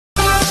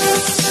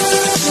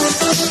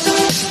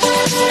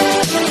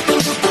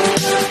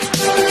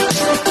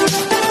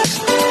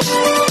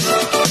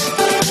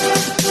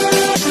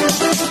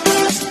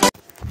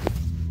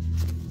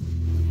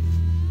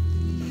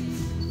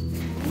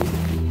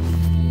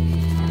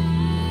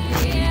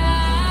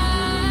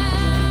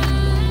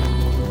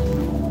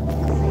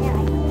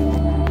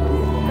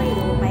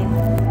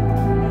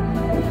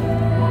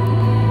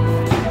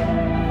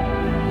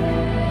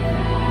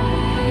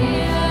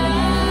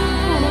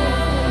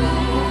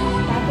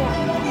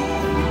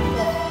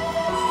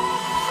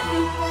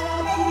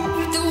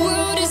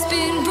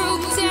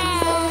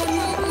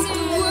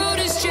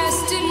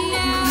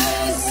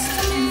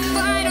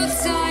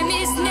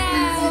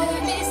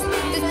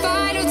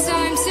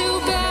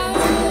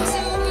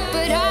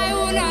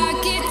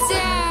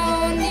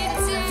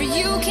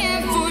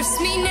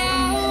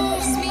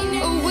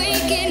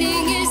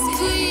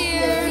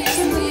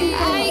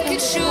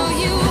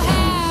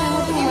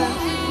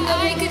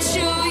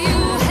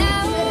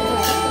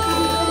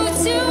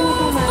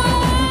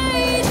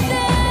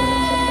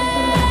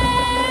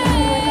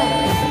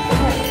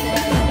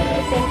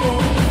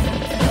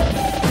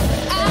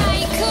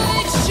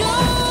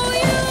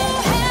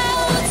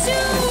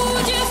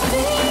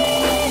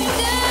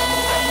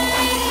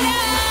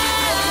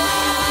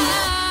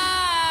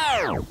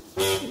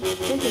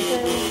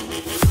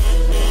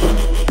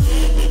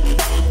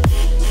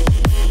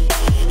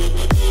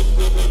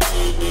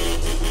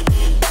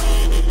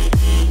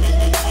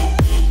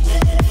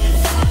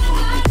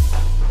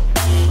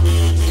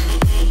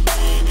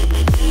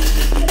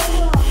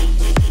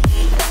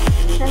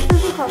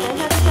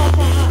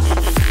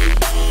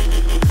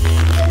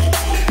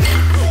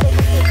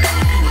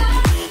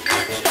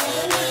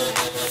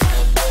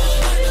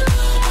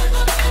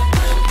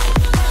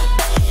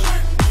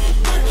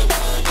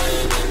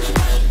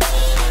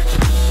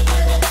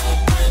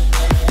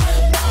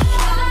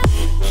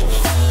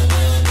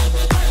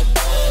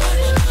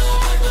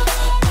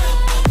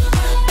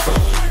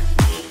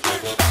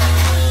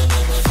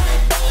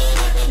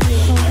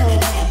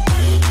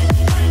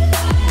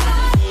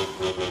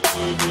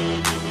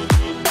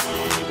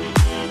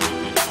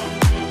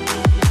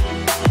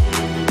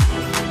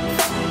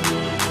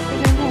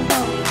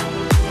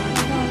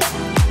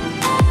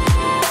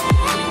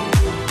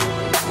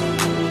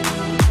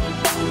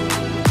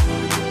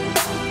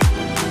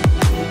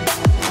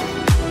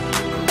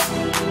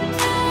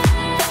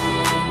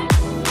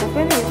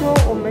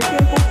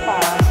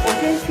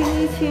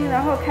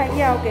然后开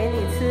药给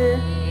你吃，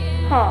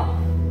哈。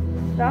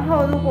然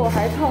后如果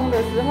还痛的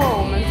时候，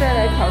我们再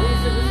来考虑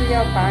是不是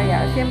要拔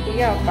牙，先不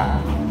要拔，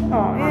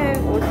哦，因为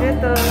我觉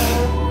得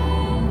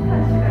看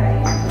起来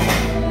应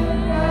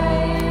该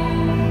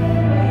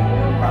可以不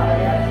用拔了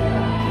牙齿了。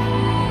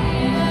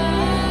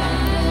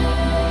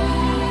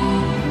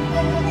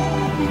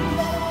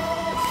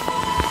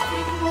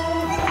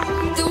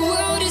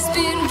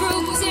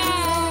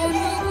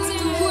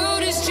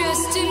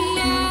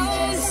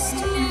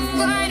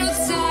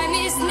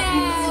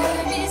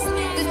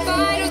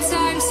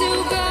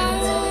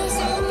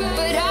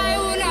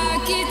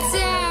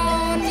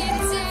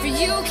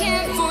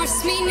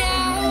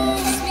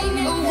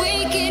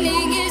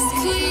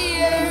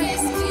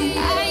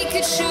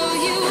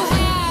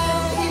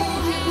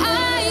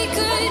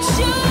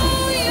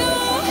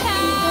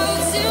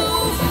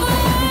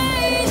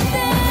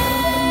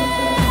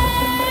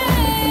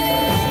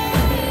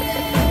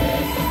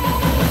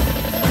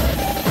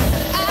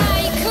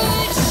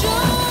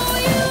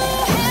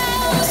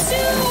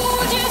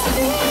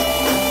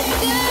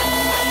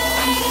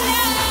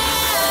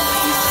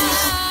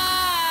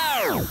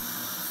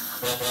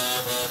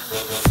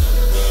 Thank you.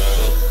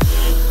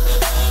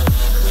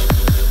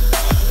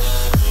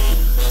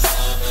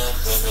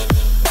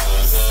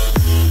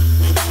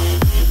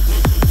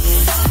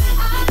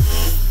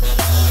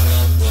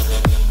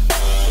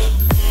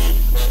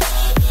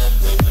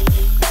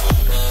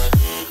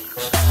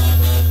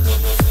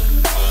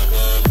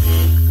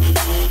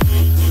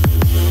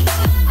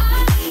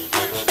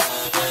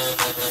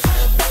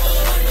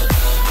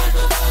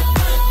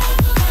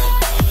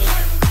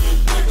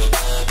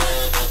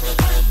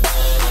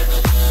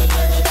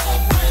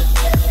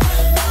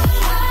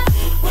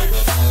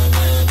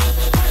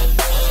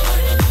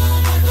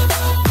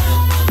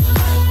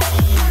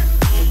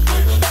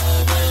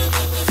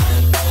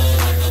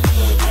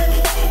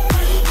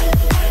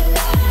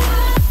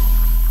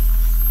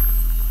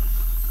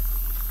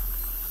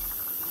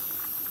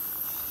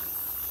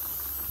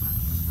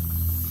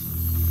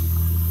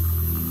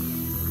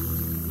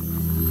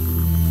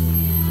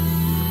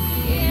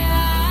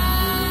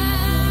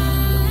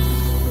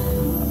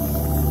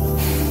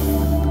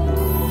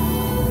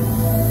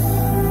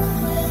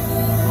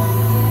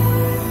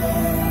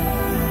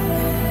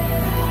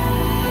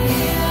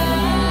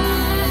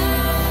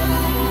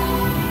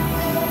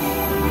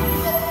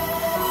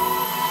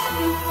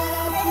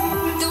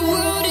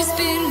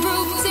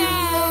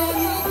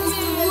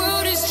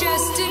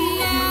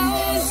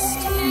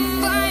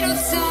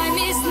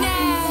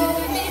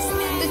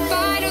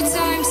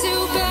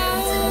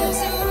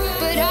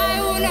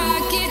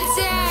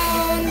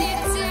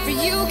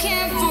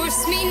 can't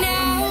force me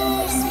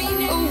now.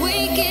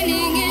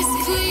 Awakening is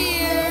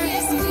clear.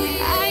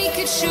 I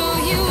could show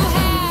you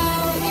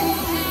how.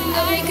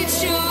 I could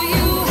show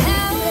you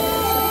how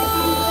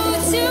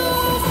to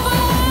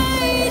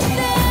fight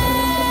them.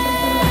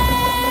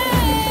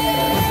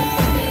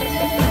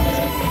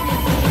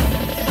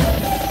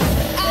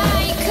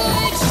 I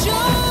could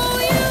show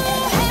you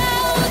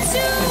how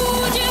to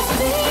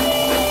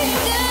defeat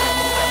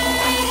them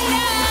now.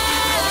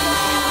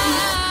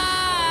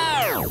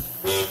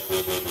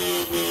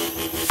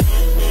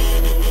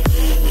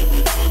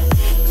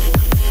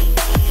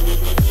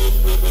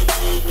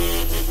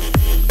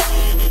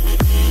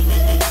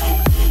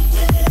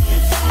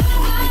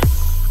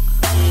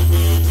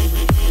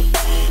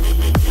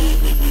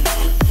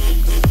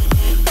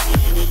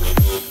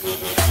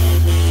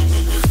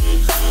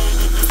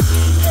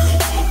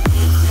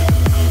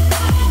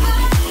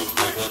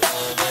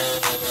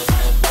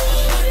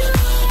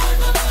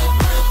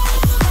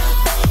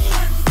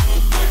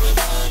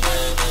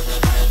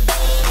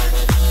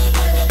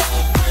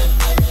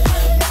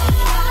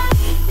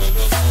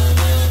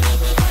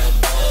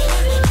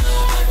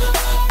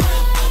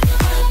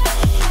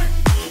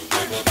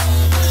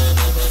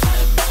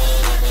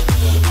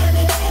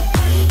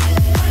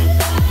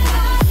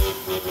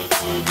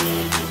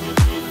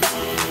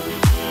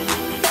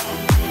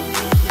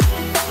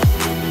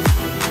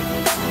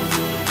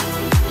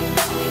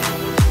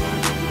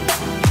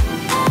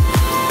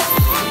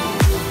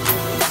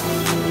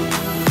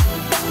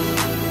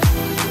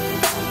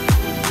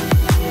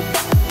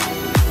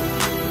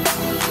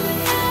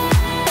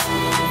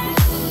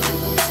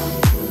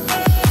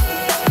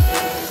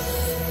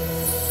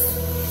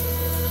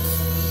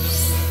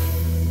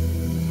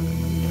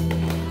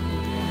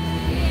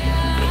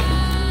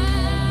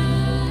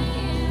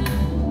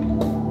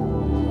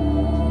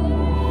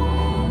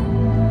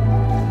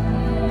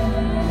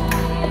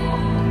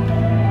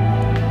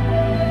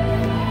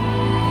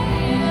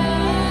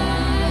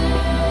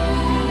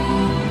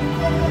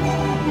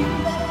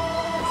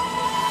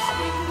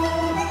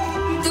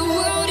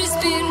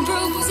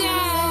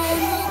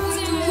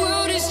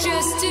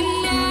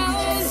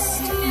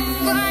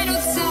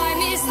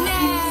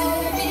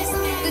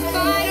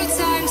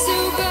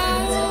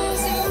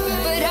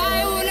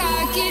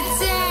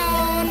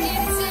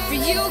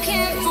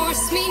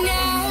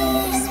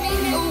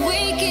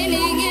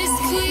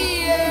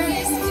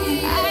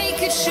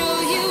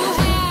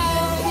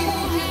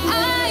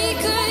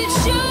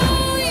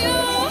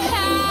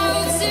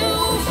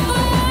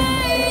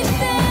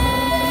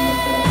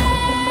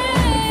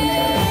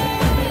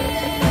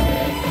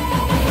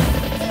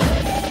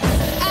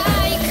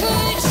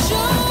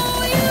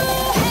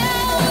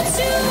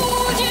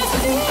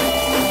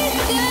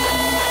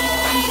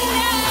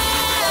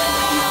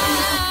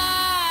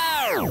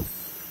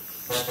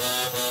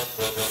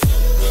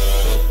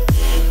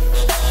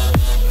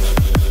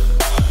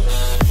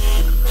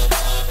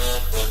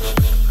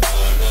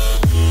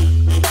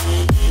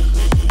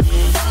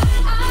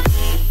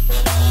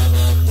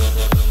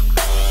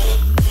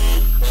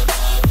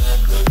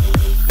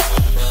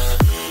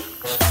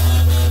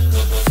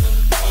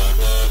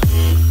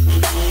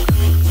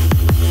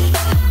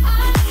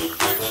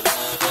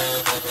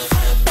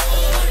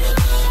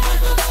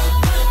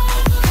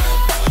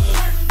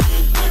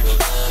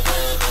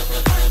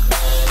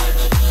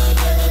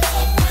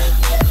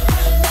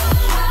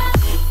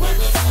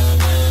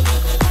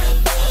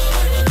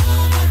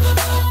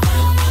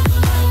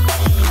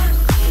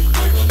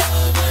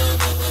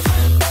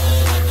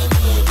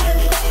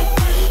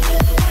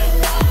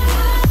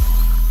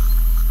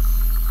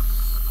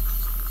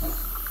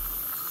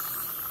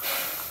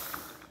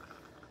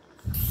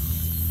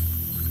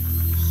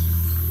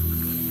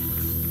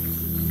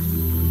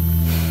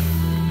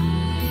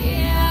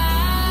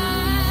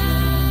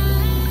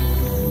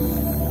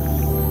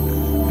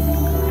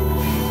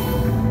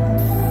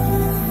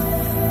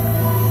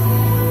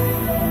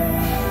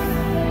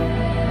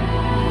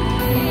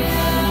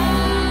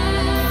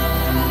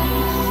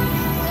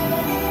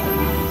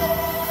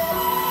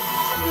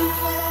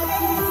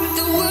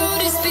 The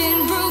world has been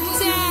broke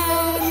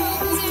down.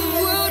 The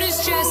world is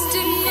just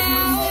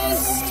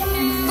announced.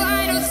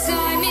 Final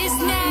time is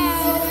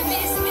now.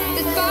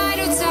 The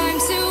final time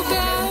to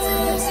go.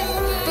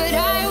 But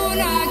I will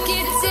not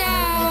get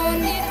down.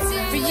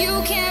 For you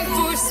can't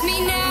force me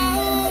now.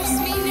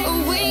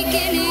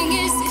 Awakening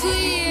is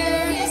clear.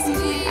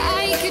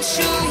 I could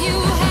show you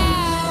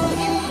how.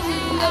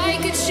 I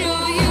could show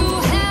you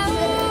how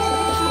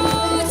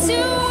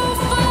to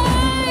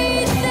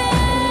fight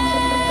them.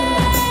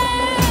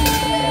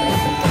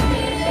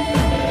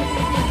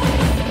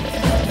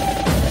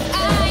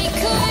 I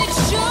could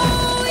show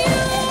you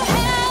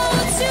how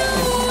to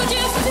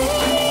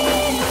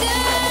defeat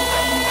them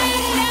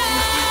now.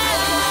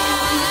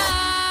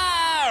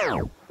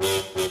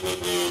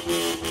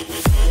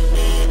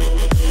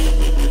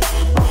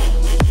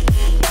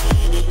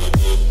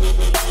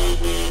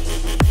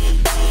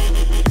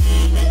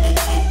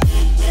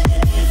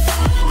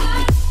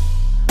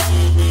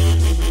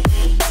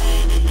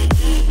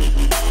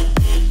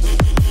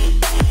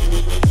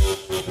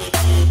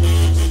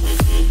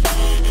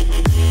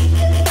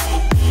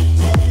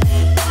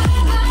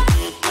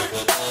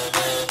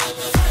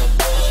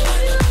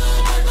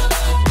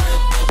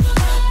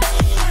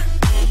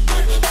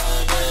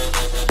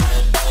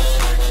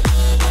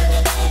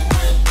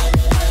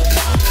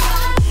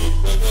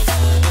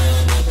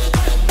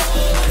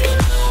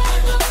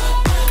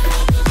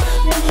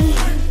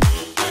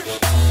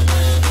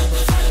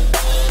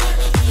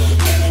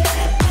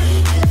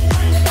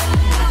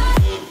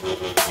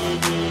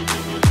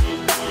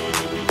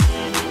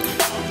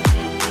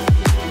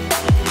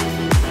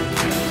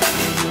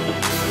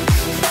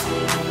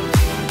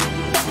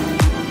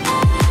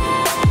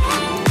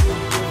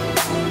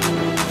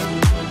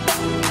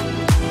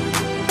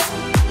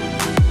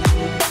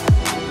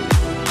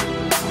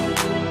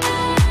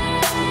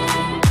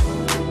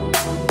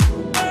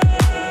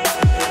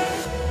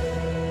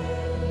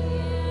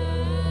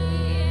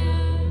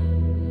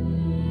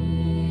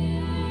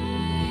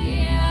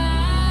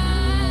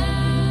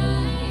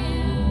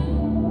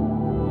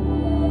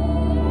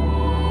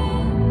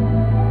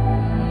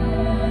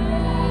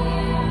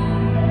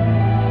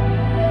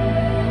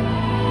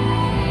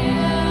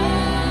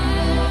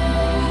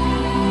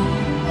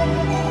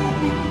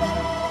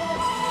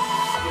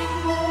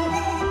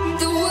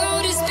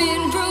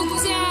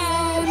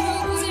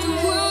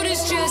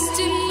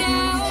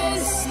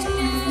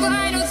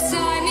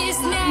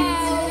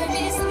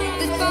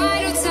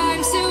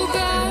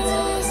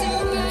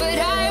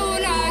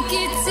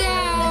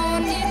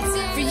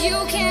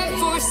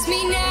 trust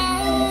me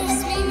now.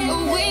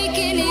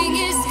 Awakening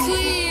is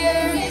clear.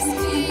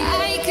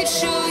 I could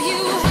show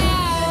you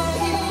how.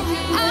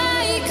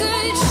 I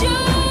could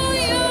show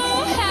you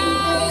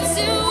how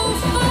to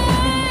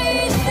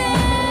fight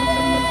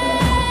them.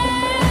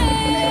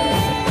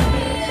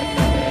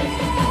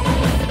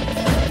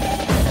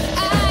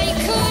 I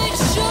could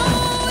show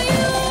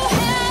you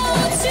how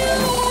to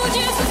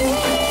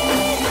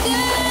defeat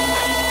them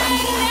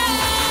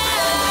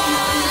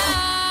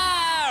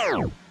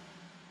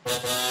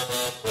now.